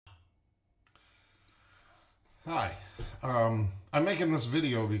Hi. I'm making this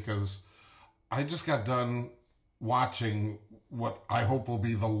video because I just got done watching what I hope will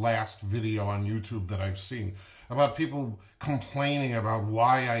be the last video on YouTube that I've seen about people complaining about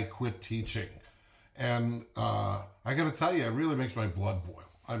why I quit teaching. And I got to tell you, it really makes my blood boil.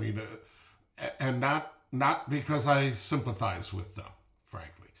 I mean, and not because I sympathize with them,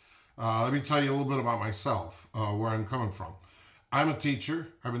 frankly. Let me tell you a little bit about myself, where I'm coming from. I'm a teacher.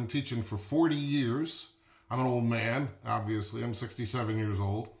 I've been teaching for 40 years. I'm an old man, obviously. I'm 67 years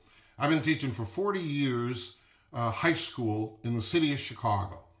old. I've been teaching for 40 years high school in the city of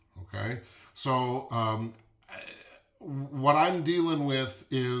Chicago, okay? So what I'm dealing with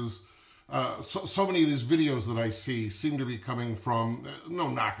is so many of these videos that I see seem to be coming from, no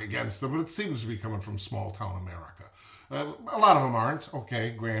knock against them, but it seems to be coming from small town America. A lot of them aren't,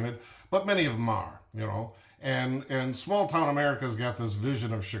 okay, granted, but many of them are, you know. And small town America's got this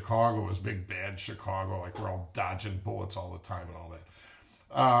vision of Chicago as big bad Chicago, like we're all dodging bullets all the time and all that.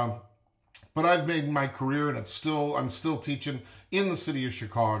 But I've made my career, and I'm still teaching in the city of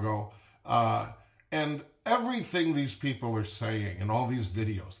Chicago. And everything these people are saying in all these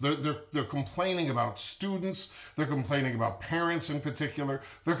videos, they're complaining about students, they're complaining about parents in particular,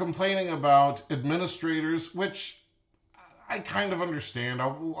 they're complaining about administrators, which I kind of understand.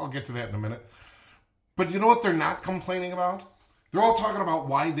 I'll get to that in a minute. But you know what they're not complaining about? They're all talking about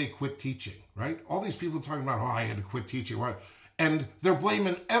why they quit teaching, right? All these people are talking about, I had to quit teaching. Why? And they're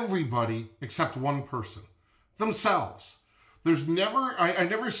blaming everybody except one person, themselves. There's never, I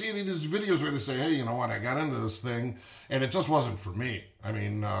never see any of these videos where they say, hey, you know what, I got into this thing and it just wasn't for me. I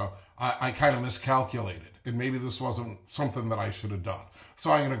mean, I kind of miscalculated and maybe this wasn't something that I should have done.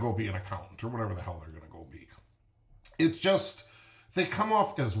 So I'm going to go be an accountant or whatever the hell they're going to go be. It's just, they come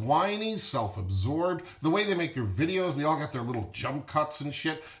off as whiny, self-absorbed. The way they make their videos, they all got their little jump cuts and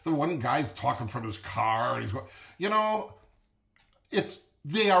shit. The one guy's talking from his car. And you know,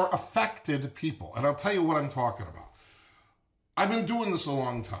 they are affected people. And I'll tell you what I'm talking about. I've been doing this a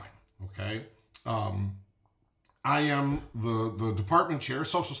long time, okay? I am the department chair,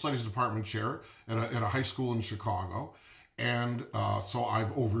 social studies department chair at a high school in Chicago. And so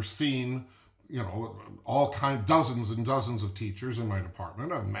I've overseen, you know, dozens and dozens of teachers in my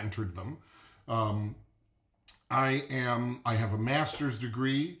department. I've mentored them. I have a master's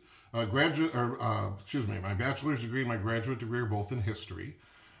degree, my bachelor's degree and my graduate degree are both in history.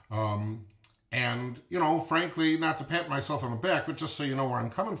 And, you know, frankly, not to pat myself on the back, but just so you know where I'm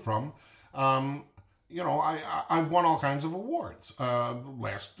coming from, you know, I've won all kinds of awards. I've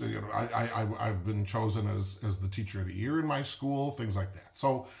been chosen as the teacher of the year in my school, things like that.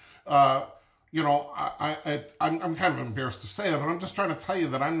 So, you know, I'm kind of embarrassed to say that, but I'm just trying to tell you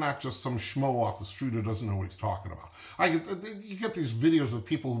that I'm not just some schmo off the street who doesn't know what he's talking about. You get these videos with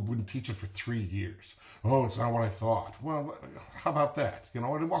people who've been teaching for 3 years. Oh, it's not what I thought. Well, how about that? You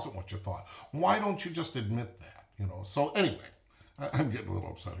know, it wasn't what you thought. Why don't you just admit that? You know, so anyway, I'm getting a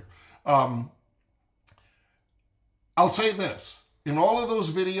little upset here. I'll say this. In all of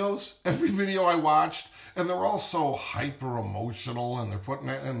those videos, every video I watched, and they're all so hyper emotional, and they're putting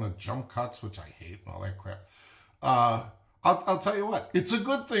it in the jump cuts, which I hate and all that crap. I'll tell you what, it's a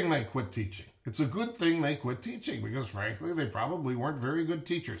good thing they quit teaching. It's a good thing they quit teaching because, frankly, they probably weren't very good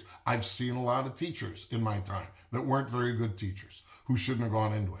teachers. I've seen a lot of teachers in my time that weren't very good teachers who shouldn't have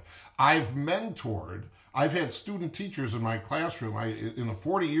gone into it. I've had student teachers in my classroom. In the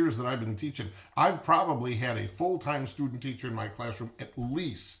 40 years that I've been teaching, I've probably had a full-time student teacher in my classroom at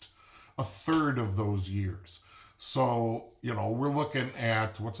least a third of those years. So, you know, we're looking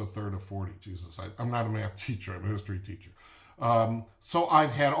at, what's a third of 40? Jesus, I'm not a math teacher, I'm a history teacher. So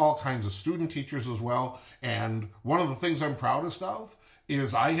I've had all kinds of student teachers as well. And one of the things I'm proudest of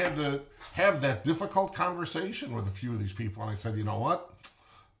is I had to have that difficult conversation with a few of these people. And I said, you know what?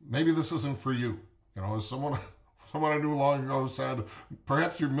 Maybe this isn't for you. You know, as someone I knew long ago said,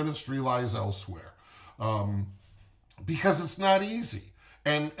 perhaps your ministry lies elsewhere. Because it's not easy.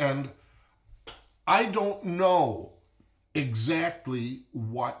 And I don't know exactly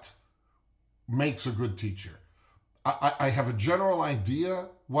what makes a good teacher. I have a general idea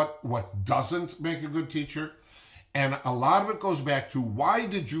what doesn't make a good teacher. And a lot of it goes back to, why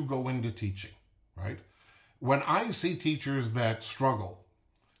did you go into teaching, right? When I see teachers that struggle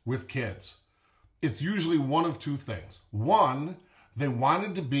with kids, it's usually one of two things. One, they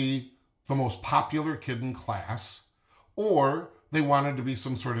wanted to be the most popular kid in class, or they wanted to be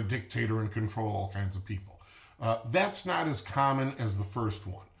some sort of dictator and control all kinds of people. That's not as common as the first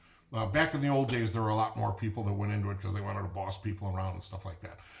one. Back in the old days, there were a lot more people that went into it because they wanted to boss people around and stuff like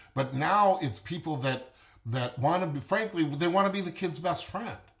that. But now it's people that want to be, frankly, they want to be the kid's best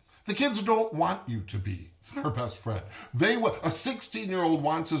friend. The kids don't want you to be their best friend. A 16-year-old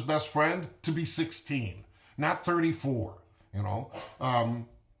wants his best friend to be 16, not 34, you know.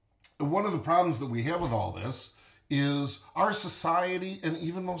 One of the problems that we have with all this is our society and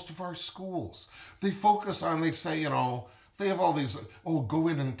even most of our schools. They focus on, they say, you know, they have all these, oh, go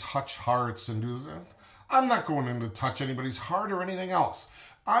in and touch hearts and do that. I'm not going in to touch anybody's heart or anything else.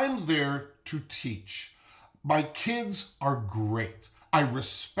 I'm there to teach. My kids are great. I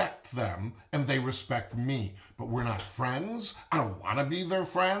respect them and they respect me, but we're not friends. I don't want to be their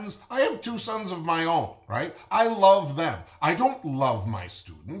friends. I have 2 sons of my own, right? I love them. I don't love my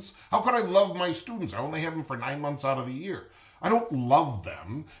students. How could I love my students? I only have them for 9 months out of the year. I don't love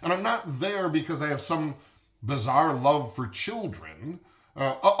them, and I'm not there because I have some bizarre love for children.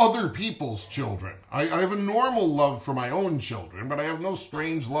 Other people's children. I have a normal love for my own children, but I have no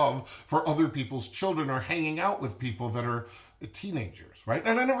strange love for other people's children or hanging out with people that are teenagers, right?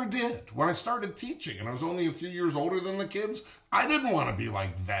 And I never did. When I started teaching and I was only a few years older than the kids, I didn't want to be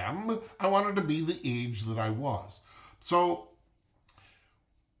like them. I wanted to be the age that I was. So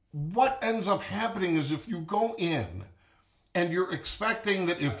what ends up happening is if you go in and you're expecting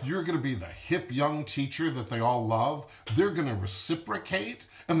that if you're going to be the hip young teacher that they all love, they're going to reciprocate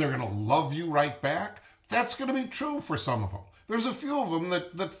and they're going to love you right back, that's going to be true for some of them. There's a few of them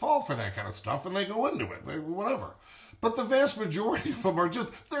that fall for that kind of stuff and they go into it, whatever. But the vast majority of them are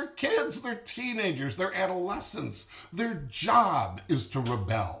they're kids, they're teenagers, they're adolescents. Their job is to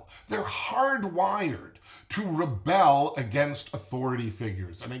rebel. They're hardwired to rebel against authority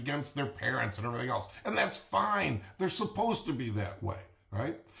figures and against their parents and everything else. And that's fine. They're supposed to be that way,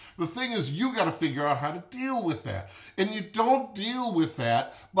 right? The thing is, you got to figure out how to deal with that. And you don't deal with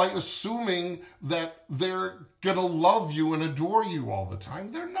that by assuming that they're going to love you and adore you all the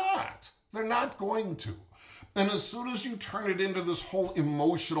time. They're not. They're not going to. And as soon as you turn it into this whole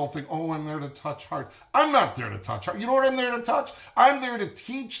emotional thing, oh, I'm there to touch hearts. I'm not there to touch hearts. You know what I'm there to touch? I'm there to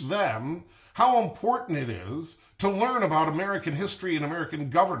teach them how important it is to learn about American history and American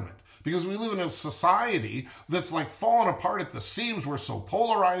government. Because we live in a society that's like falling apart at the seams. We're so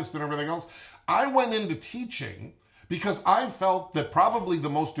polarized and everything else. I went into teaching because I felt that probably the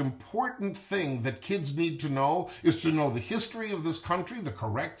most important thing that kids need to know is to know the history of this country, the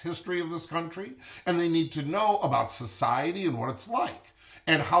correct history of this country, and they need to know about society and what it's like,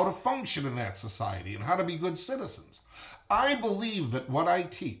 and how to function in that society, and how to be good citizens. I believe that what I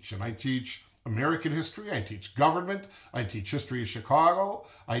teach, and I teach American history, I teach government, I teach history of Chicago,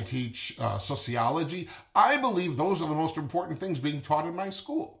 I teach sociology. I believe those are the most important things being taught in my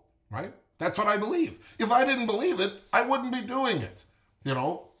school, right? That's what I believe. If I didn't believe it, I wouldn't be doing it, you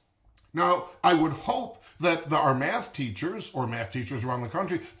know? Now, I would hope that our math teachers or math teachers around the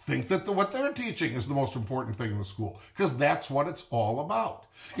country think that what they're teaching is the most important thing in the school, because that's what it's all about.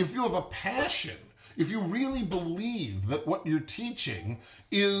 If you have a passion, if you really believe that what you're teaching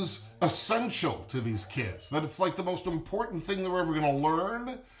is essential to these kids, that it's like the most important thing they're ever going to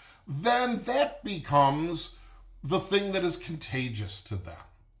learn, then that becomes the thing that is contagious to them,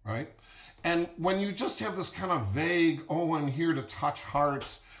 right? And when you just have this kind of vague, oh, I'm here to touch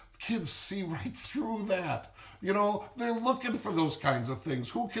hearts, kids see right through that. You know, they're looking for those kinds of things.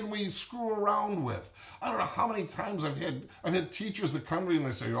 Who can we screw around with? I don't know how many times I've had teachers that come to me and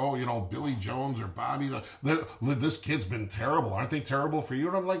they say, oh, you know, Billy Jones or Bobby, this kid's been terrible. Aren't they terrible for you?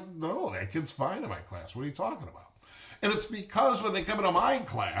 And I'm like, no, that kid's fine in my class. What are you talking about? And it's because when they come into my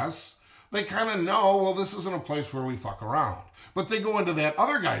class, they kind of know, well, this isn't a place where we fuck around. But they go into that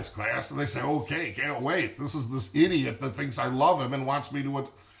other guy's class and they say, okay, can't wait. This is this idiot that thinks I love him and wants me to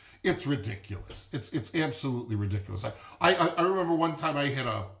what. It's ridiculous. It's absolutely ridiculous. I remember one time I had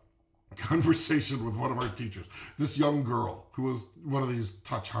a conversation with one of our teachers, this young girl who was one of these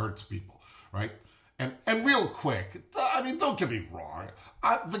touch hearts people, right? And real quick, I mean, don't get me wrong.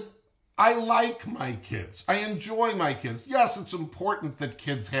 I like my kids. I enjoy my kids. Yes, it's important that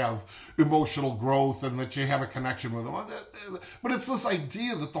kids have emotional growth and that you have a connection with them. But it's this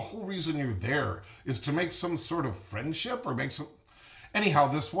idea that the whole reason you're there is to make some sort of friendship or make some... Anyhow,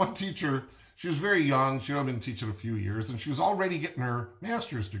 this one teacher, she was very young. She had been teaching a few years, and she was already getting her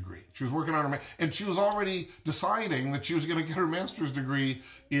master's degree. She was working on her, and she was already deciding that she was going to get her master's degree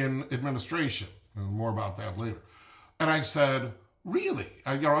in administration. And more about that later. And I said, really?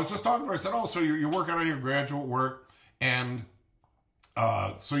 I was just talking to her. I said, oh, so you're working on your graduate work, and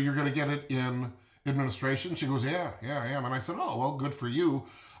so you're going to get it in administration? She goes, yeah, I am. And I said, oh, well, good for you.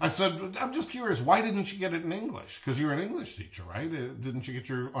 I said, I'm just curious, why didn't you get it in English? Because you're an English teacher, right? Didn't you get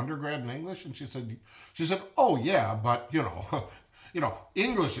your undergrad in English? And she said, oh, yeah, but, you know,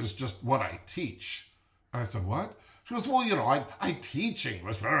 English is just what I teach. And I said, what? She goes, well, I teach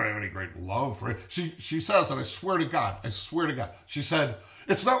English, but I don't have any great love for it. She says, and I swear to God, she said,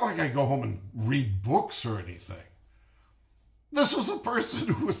 it's not like I go home and read books or anything. This was a person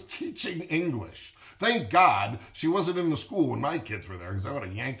who was teaching English. Thank God she wasn't in the school when my kids were there, because I would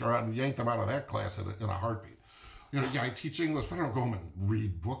have yanked them out of that class in a heartbeat. I teach English, but I don't go home and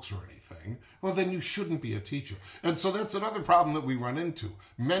read books or anything. Well, then you shouldn't be a teacher. And so that's another problem that we run into.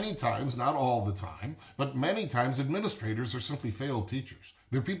 Many times, not all the time, but many times administrators are simply failed teachers.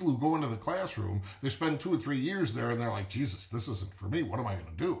 They're people who go into the classroom, they spend 2 or 3 years there, and they're like, Jesus, this isn't for me. What am I going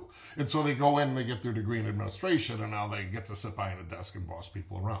to do? And so they go in and they get their degree in administration, and now they get to sit behind a desk and boss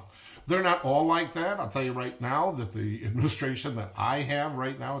people around. They're not all like that. I'll tell you right now that the administration that I have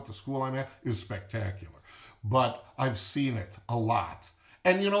right now at the school I'm at is spectacular. But I've seen it a lot.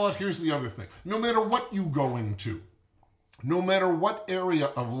 And you know what? Here's the other thing. No matter what you go into, no matter what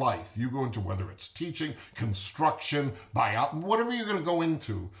area of life you go into, whether it's teaching, construction, buyout, whatever you're going to go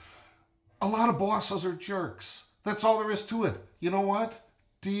into, a lot of bosses are jerks. That's all there is to it. You know what?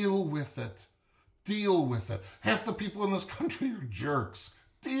 Deal with it. Deal with it. Half the people in this country are jerks.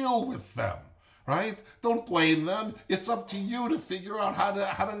 Deal with them, right? Don't blame them. It's up to you to figure out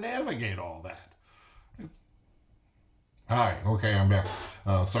how to navigate all that. Hi, okay, I'm back.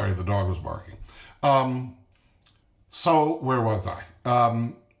 Sorry, the dog was barking. So where was I?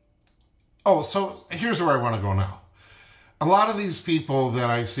 So here's where I want to go now. A lot of these people that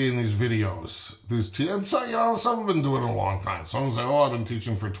I see in these videos, and so, some have been doing it a long time. Some say, I've been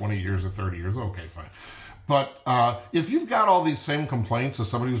teaching for 20 years or 30 years. Okay, fine. But if you've got all these same complaints as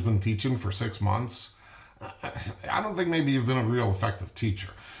somebody who's been teaching for 6 months, I don't think maybe you've been a real effective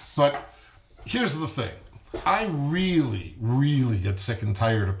teacher. But here's the thing. I really, really get sick and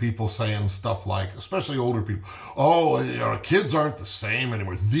tired of people saying stuff like, especially older people, kids aren't the same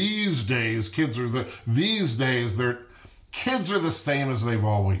anymore. These days, kids are the same as they've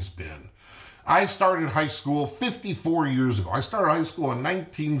always been. I started high school 54 years ago. I started high school in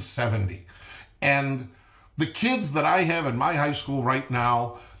 1970. And the kids that I have in my high school right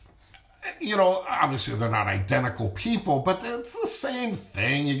now, obviously they're not identical people, but it's the same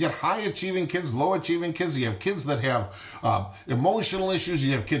thing. You get high-achieving kids, low-achieving kids. You have kids that have emotional issues.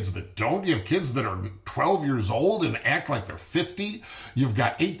 You have kids that don't. You have kids that are 12 years old and act like they're 50. You've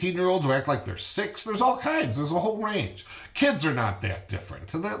got 18-year-olds who act like they're 6. There's all kinds. There's a whole range. Kids are not that different.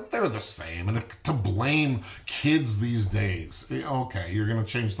 They're the same. And to blame kids these days, okay, you're going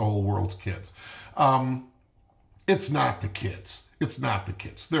to change the whole world's kids. It's not the kids. It's not the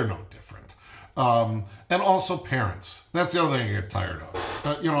kids. They're no different. And also parents. That's the other thing I get tired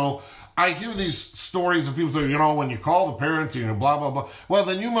of. I hear these stories of people saying, when you call the parents, blah, blah, blah. Well,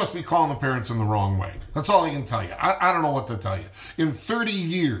 then you must be calling the parents in the wrong way. That's all I can tell you. I don't know what to tell you. In 30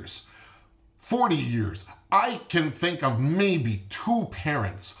 years, 40 years, I can think of maybe 2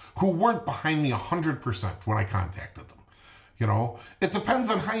 parents who weren't behind me 100% when I contacted them. It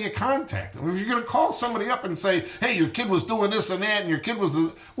depends on how you contact them. If you're going to call somebody up and say, hey, your kid was doing this and that, and your kid was,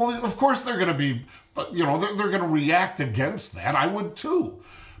 well, of course they're going to be, they're going to react against that. I would too.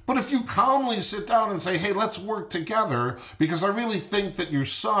 But if you calmly sit down and say, hey, let's work together because I really think that your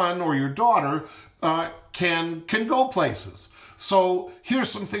son or your daughter can go places. So here's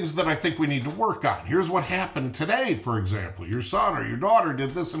some things that I think we need to work on. Here's what happened today, for example. Your son or your daughter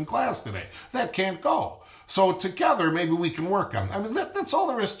did this in class today. That can't go. So together, maybe we can work on it. I mean, that's all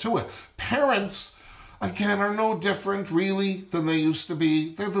there is to it. Parents, again, are no different, really, than they used to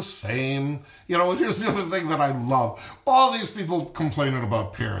be. They're the same. Here's the other thing that I love. All these people complaining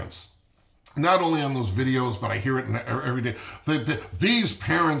about parents. Not only on those videos, but I hear it every day. These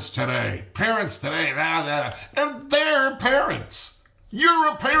parents today, and they're parents. You're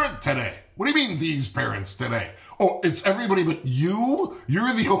a parent today. What do you mean these parents today? Oh, it's everybody but you?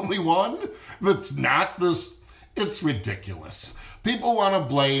 You're the only one that's not this. It's ridiculous. People want to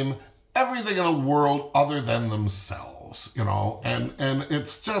blame everything in the world other than themselves, and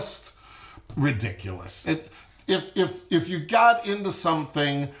it's just ridiculous. If you got into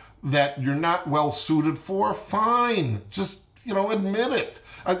something that you're not well suited for, fine. Just, admit it.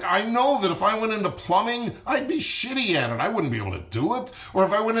 I know that if I went into plumbing, I'd be shitty at it. I wouldn't be able to do it. Or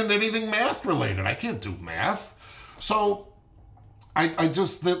if I went into anything math related, I can't do math. So I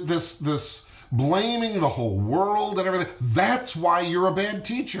just, this blaming the whole world and everything, that's why you're a bad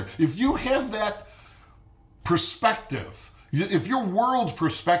teacher. If you have that perspective, If your world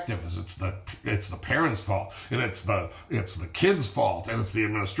perspective is it's the parents' fault, and it's the kids' fault, and it's the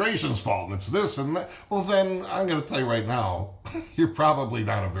administration's fault, and it's this and that, well then I'm going to tell you right now, you're probably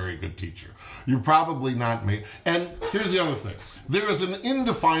not a very good teacher. You're probably not me. And here's the other thing. There is an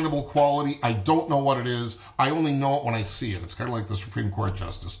indefinable quality. I don't know what it is. I only know it when I see it. It's kind of like the Supreme Court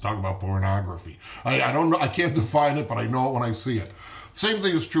justice talking about pornography. I don't know. I can't define it, but I know it when I see it. Same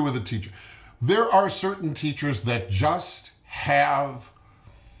thing is true with a teacher. There are certain teachers that just have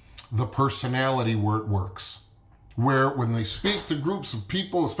the personality where it works. Where when they speak to groups of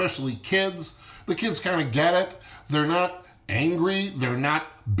people, especially kids, the kids kind of get it. They're not angry. They're not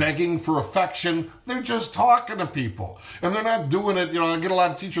begging for affection. They're just talking to people. And they're not doing it, I get a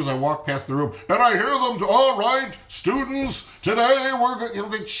lot of teachers, I walk past the room, and I hear them, all right, students, today we're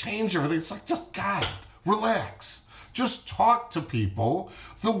going, they change everything. It's like, just, God, relax. Just talk to people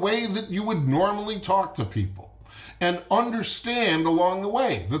the way that you would normally talk to people. And understand along the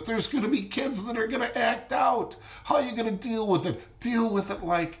way that there's going to be kids that are going to act out. How are you going to deal with it? Deal with it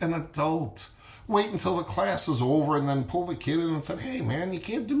like an adult. Wait until the class is over and then pull the kid in and say, hey, man, you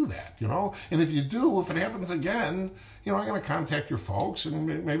can't do that, And if you do, if it happens again, I'm going to contact your folks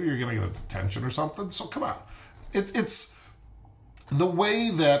and maybe you're going to get a detention or something. So come on. It's the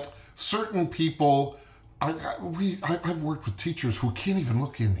way that certain people, I've worked with teachers who can't even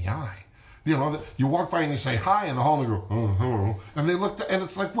look you in the eye. You walk by and you say hi in the hall and they go, oh, hello. And they look, and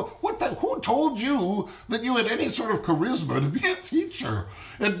it's like, who told you that you had any sort of charisma to be a teacher?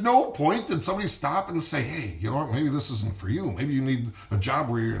 At no point did somebody stop and say, hey, maybe this isn't for you. Maybe you need a job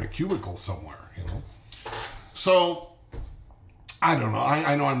where you're in a cubicle somewhere, So, I don't know.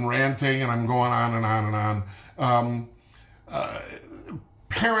 I know I'm ranting and I'm going on and on and on.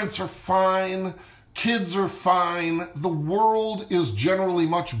 Parents are fine. Kids are fine. The world is generally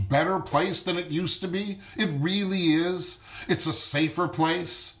much better place than it used to be. It really is. It's a safer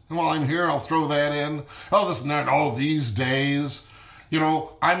place. And while I'm here, I'll throw that in. Oh, this and that. Oh, these days.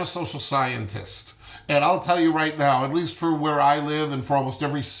 I'm a social scientist. And I'll tell you right now, at least for where I live and for almost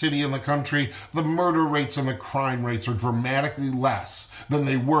every city in the country, the murder rates and the crime rates are dramatically less than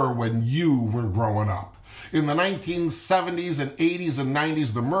they were when you were growing up. In the 1970s and 80s and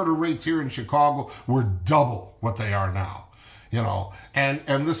 90s, the murder rates here in Chicago were double what they are now.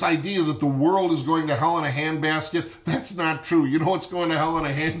 And this idea that the world is going to hell in a handbasket, that's not true. You know what's going to hell in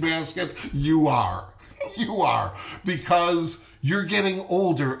a handbasket? You are. You are. Because you're getting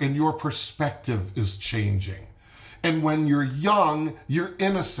older and your perspective is changing. And when you're young, you're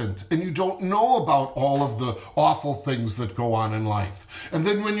innocent and you don't know about all of the awful things that go on in life. And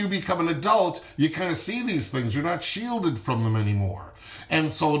then when you become an adult, you kind of see these things. You're not shielded from them anymore.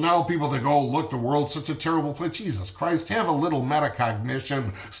 And so now people think, oh, look, the world's such a terrible place. Jesus Christ, have a little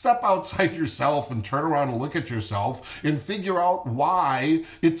metacognition. Step outside yourself and turn around and look at yourself and figure out why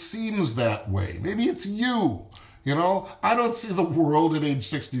it seems that way. Maybe it's you. I don't see the world at age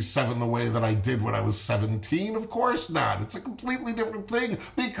 67 the way that I did when I was 17. Of course not. It's a completely different thing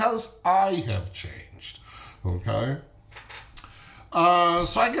because I have changed. Okay?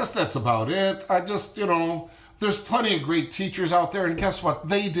 So I guess that's about it. I just, there's plenty of great teachers out there, and guess what?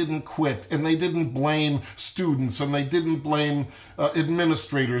 They didn't quit, and they didn't blame students, and they didn't blame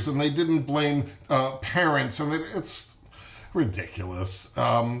administrators, and they didn't blame parents, and it's ridiculous.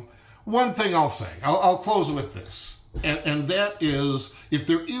 One thing I'll say, I'll close with this, and that is, if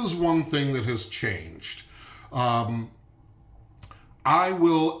there is one thing that has changed, I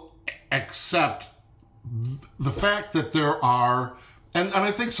will accept the fact that there are, and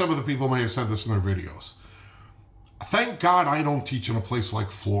I think some of the people may have said this in their videos, thank God I don't teach in a place like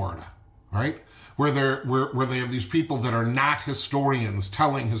Florida, right? Where they have these people that are not historians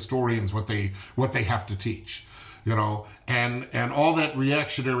telling historians what they have to teach. And all that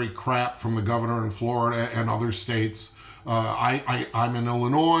reactionary crap from the governor in Florida and other states. I'm in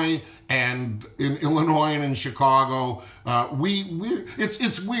Illinois, and in Illinois and in Chicago,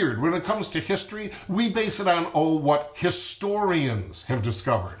 it's weird. When it comes to history, we base it on, what historians have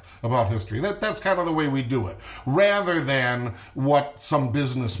discovered about history. That's kind of the way we do it, rather than what some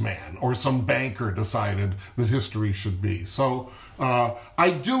businessman or some banker decided that history should be. So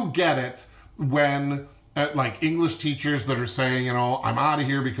I do get it when like English teachers that are saying, I'm out of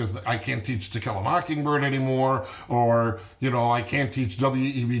here because I can't teach To Kill a Mockingbird anymore, or, I can't teach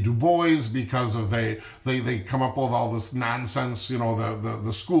W.E.B. Du Bois because of they come up with all this nonsense,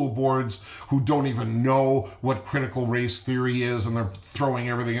 the school boards who don't even know what critical race theory is, and they're throwing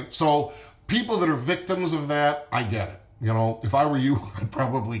everything in. So people that are victims of that, I get it. You know, if I were you, I'd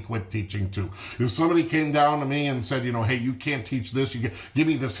probably quit teaching too. If somebody came down to me and said, you know, hey, you can't teach this, give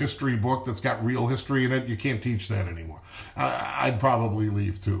me this history book that's got real history in it, you can't teach that anymore, I'd probably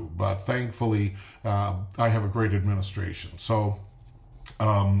leave too. But thankfully, I have a great administration. So,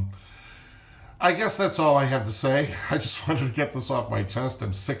 I guess that's all I have to say. I just wanted to get this off my chest.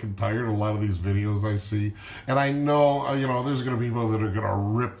 I'm sick and tired of a lot of these videos I see. And I know, you know, there's going to be people that are going to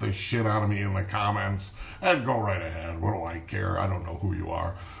rip the shit out of me in the comments. And go right ahead. What do I care? I don't know who you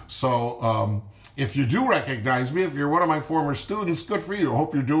are. So, if you do recognize me, if you're one of my former students, good for you. I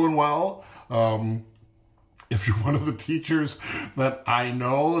hope you're doing well. If you're one of the teachers that I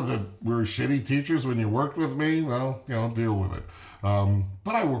know that were shitty teachers when you worked with me, well, you know, deal with it.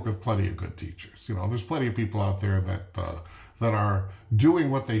 But I work with plenty of good teachers. You know, there's plenty of people out there that are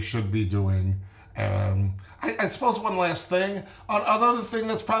doing what they should be doing. I suppose one last thing, another thing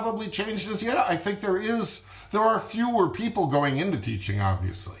that's probably changed is, yeah, I think there are fewer people going into teaching,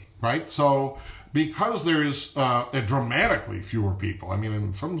 obviously, right? So because there's dramatically fewer people, I mean,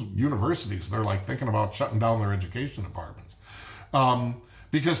 in some universities, they're like thinking about shutting down their education departments.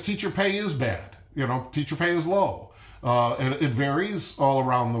 Because teacher pay is bad. You know, teacher pay is low. And it varies all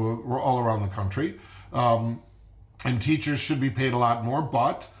around the country. And teachers should be paid a lot more,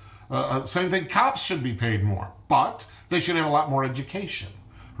 but same thing, cops should be paid more, but they should have a lot more education,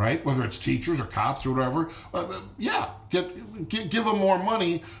 right? Whether it's teachers or cops or whatever. Give them more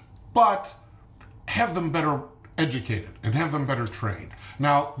money, but have them better educated and have them better trained.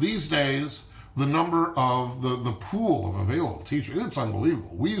 Now, these days, the number of the pool of available teachers, it's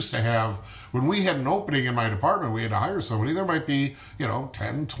unbelievable. We used to have, when we had an opening in my department, we had to hire somebody, there might be, you know,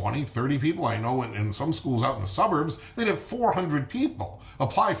 10, 20, 30 people. I know in some schools out in the suburbs, they'd have 400 people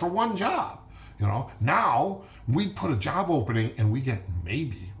apply for one job. You know, now we put a job opening and we get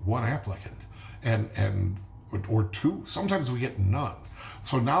maybe one applicant or two. Sometimes we get none.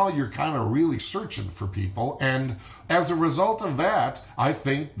 So now you're kind of really searching for people. And as a result of that, I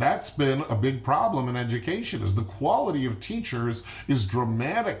think that's been a big problem in education, is the quality of teachers is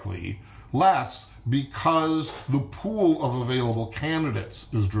dramatically less because the pool of available candidates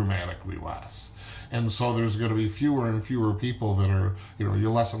is dramatically less. And so there's going to be fewer and fewer people that are, you know, you're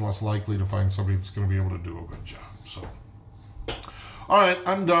less and less likely to find somebody that's going to be able to do a good job. So, all right,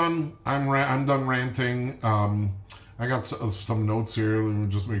 I'm done. I'm done ranting. I got some notes here. Let me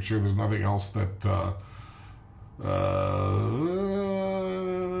just make sure there's nothing else that,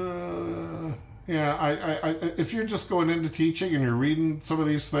 if you're just going into teaching and you're reading some of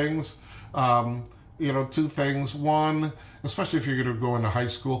these things, you know, two things. One, especially if you're going to go into high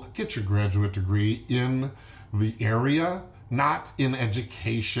school, get your graduate degree in the area, not in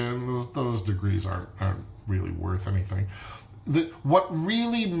education. Those degrees aren't really worth anything. What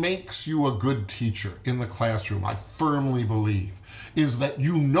really makes you a good teacher in the classroom, I firmly believe, is that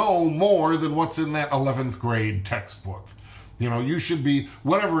you know more than what's in that 11th grade textbook. You know, you should be,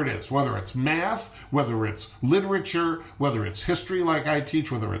 whatever it is, whether it's math, whether it's literature, whether it's history like I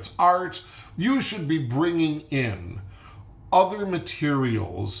teach, whether it's art, you should be bringing in other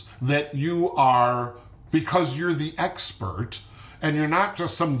materials that you are, because you're the expert, and you're not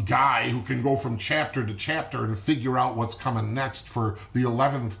just some guy who can go from chapter to chapter and figure out what's coming next for the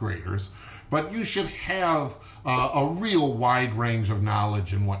 11th graders, but you should have a real wide range of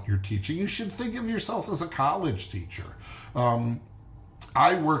knowledge in what you're teaching. You should think of yourself as a college teacher.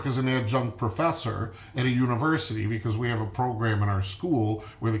 I work as an adjunct professor at a university because we have a program in our school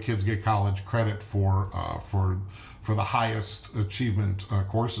where the kids get college credit for the highest achievement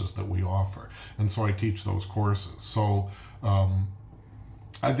courses that we offer. And so I teach those courses. So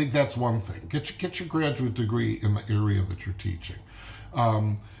I think that's one thing. Get your graduate degree in the area that you're teaching.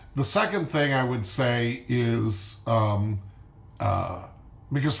 The second thing I would say is,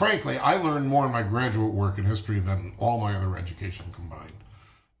 because frankly, I learned more in my graduate work in history than all my other education combined.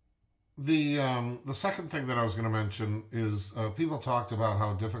 The second thing that I was going to mention is people talked about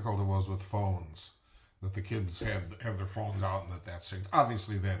how difficult it was with phones, that the kids have their phones out and that's things.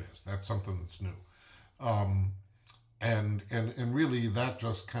 Obviously that's something that's new. And really that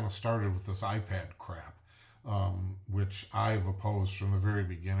just kind of started with this iPad crap, which I've opposed from the very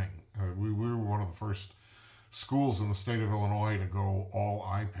beginning. We were one of the first schools in the state of Illinois to go all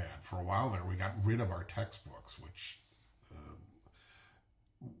iPad. For a while there, we got rid of our textbooks, which,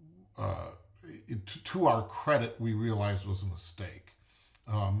 to our credit, we realized was a mistake.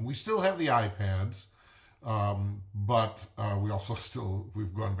 We still have the iPads, but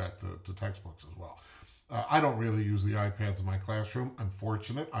we've gone back to textbooks as well. I don't really use the iPads in my classroom.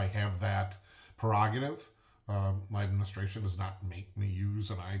 Unfortunate, I have that prerogative. My administration does not make me use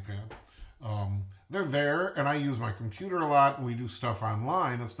an iPad. They're there, and I use my computer a lot, and we do stuff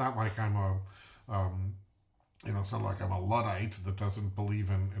online. It's not like I'm it's not like I'm a Luddite that doesn't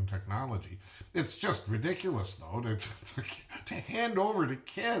believe in technology. It's just ridiculous, though, to hand over to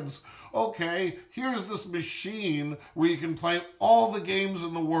kids, okay, here's this machine where you can play all the games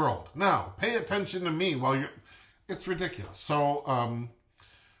in the world. Now, pay attention to me while it's ridiculous. So,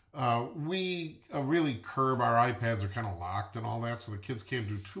 we really curb our iPads are kind of locked and all that, so the kids can't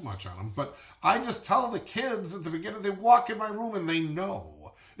do too much on them. But I just tell the kids at the beginning, they walk in my room and they know.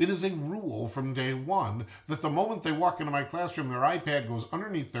 It is a rule from day one that the moment they walk into my classroom, their iPad goes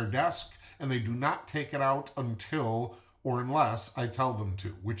underneath their desk and they do not take it out until or unless I tell them to,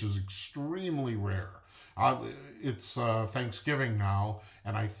 which is extremely rare. It's Thanksgiving now,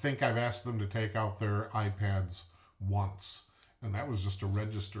 and I think I've asked them to take out their iPads once. And that was just to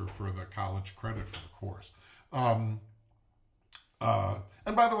register for the college credit for the course. And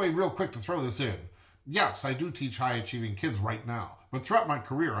by the way, real quick to throw this in, yes, I do teach high-achieving kids right now. But throughout my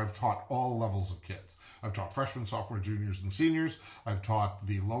career, I've taught all levels of kids. I've taught freshmen, sophomore, juniors, and seniors. I've taught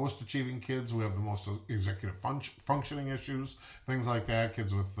the lowest achieving kids who have the most executive functioning issues, things like that,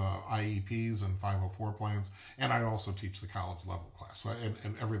 kids with IEPs and 504 plans. And I also teach the college level class,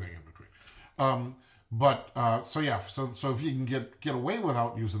 and everything in between. So if you can get away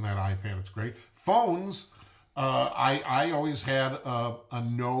without using that iPad, it's great. Phones, I always had a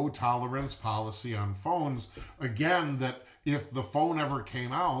no tolerance policy on phones. Again, that if the phone ever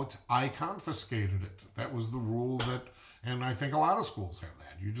came out, I confiscated it. That was the rule and I think a lot of schools have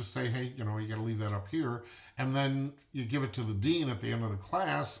that. You just say, hey, you got to leave that up here, and then you give it to the dean at the end of the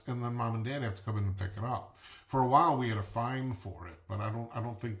class, and then mom and dad have to come in and pick it up. For a while, we had a fine for it, but I don't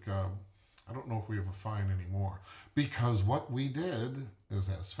know if we have a fine anymore, because what we did is,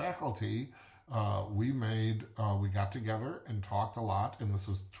 as faculty, we got together and talked a lot, and this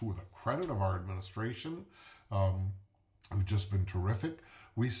is to the credit of our administration, who've just been terrific.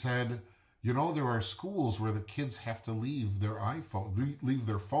 We said, there are schools where the kids have to leave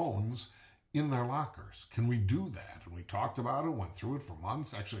their phones in their lockers. Can we do that? And we talked about it, went through it for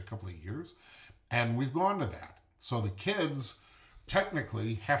months, actually a couple of years, and we've gone to that. So the kids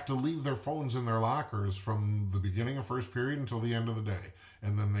technically have to leave their phones in their lockers from the beginning of first period until the end of the day,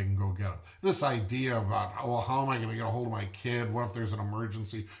 and then they can go get them. This idea about, how am I going to get a hold of my kid? What if there's an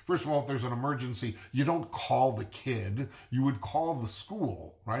emergency? First of all, if there's an emergency, you don't call the kid. You would call the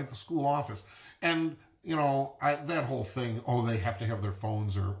school, right? The school office. And that whole thing, they have to have their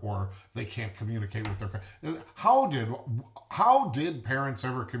phones or they can't communicate with their... How did parents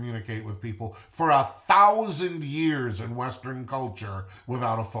ever communicate with people for 1,000 years in Western culture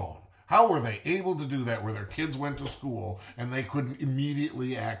without a phone? How were they able to do that where their kids went to school and they couldn't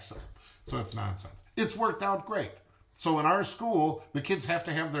immediately access them? So it's nonsense. It's worked out great. So in our school, the kids have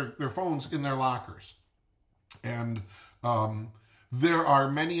to have their phones in their lockers. And there are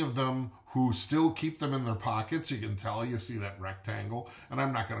many of them who still keep them in their pockets. You can tell, you see that rectangle, and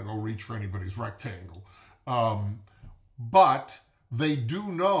I'm not going to go reach for anybody's rectangle. But they do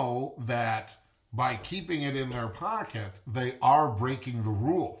know that by keeping it in their pocket, they are breaking the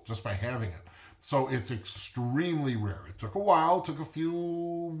rule just by having it. So it's extremely rare. It took a while, took a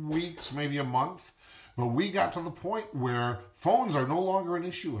few weeks, maybe a month, but we got to the point where phones are no longer an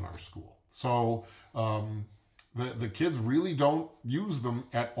issue in our school. So the kids really don't use them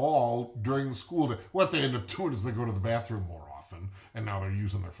at all during the school day. What they end up doing is they go to the bathroom more often, and now they're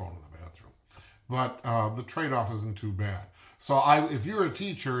using their phone in the bathroom. But the trade-off isn't too bad. So if you're a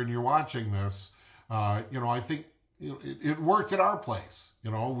teacher and you're watching this, I think it worked at our place.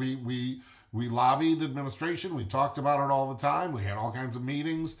 We lobbied administration. We talked about it all the time. We had all kinds of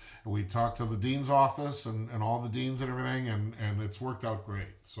meetings. And we talked to the dean's office and all the deans and everything, and it's worked out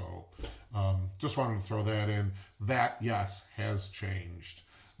great. So just wanted to throw that in. That, yes, has changed.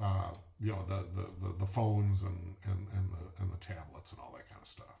 The phones and the tablets and all that kind of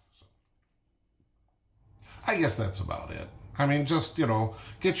stuff. So I guess that's about it. I mean, just,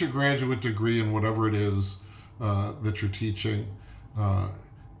 get your graduate degree in whatever it is that you're teaching,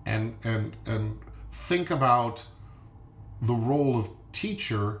 and think about the role of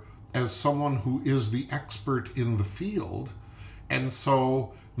teacher as someone who is the expert in the field. And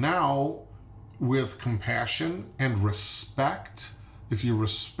so now, with compassion and respect, if you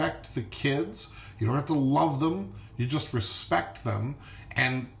respect the kids, you don't have to love them, you just respect them.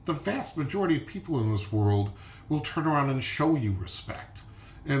 And the vast majority of people in this world will turn around and show you respect.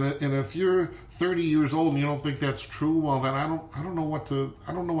 And if you're 30 years old and you don't think that's true, well then I don't know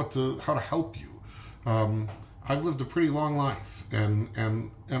how to help you. I've lived a pretty long life, and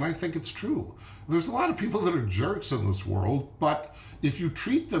I think it's true. There's a lot of people that are jerks in this world, but if you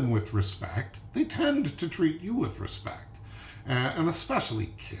treat them with respect, they tend to treat you with respect. And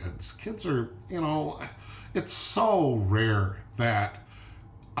especially kids. Kids are, it's so rare that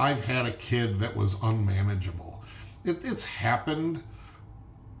I've had a kid that was unmanageable. It's happened,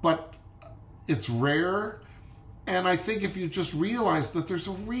 but it's rare. And I think if you just realize that there's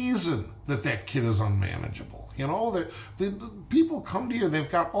a reason that kid is unmanageable, the people come to you,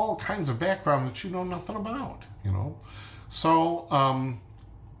 they've got all kinds of background that you know nothing about, So,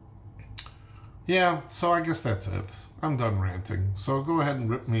 so I guess that's it. I'm done ranting. So go ahead and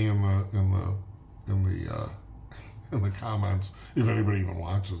rip me in the comments if anybody even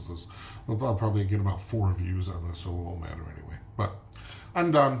watches this. I'll probably get about 4 views on this, so it won't matter anyway. But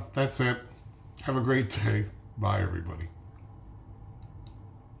I'm done. That's it. Have a great day. Bye, everybody.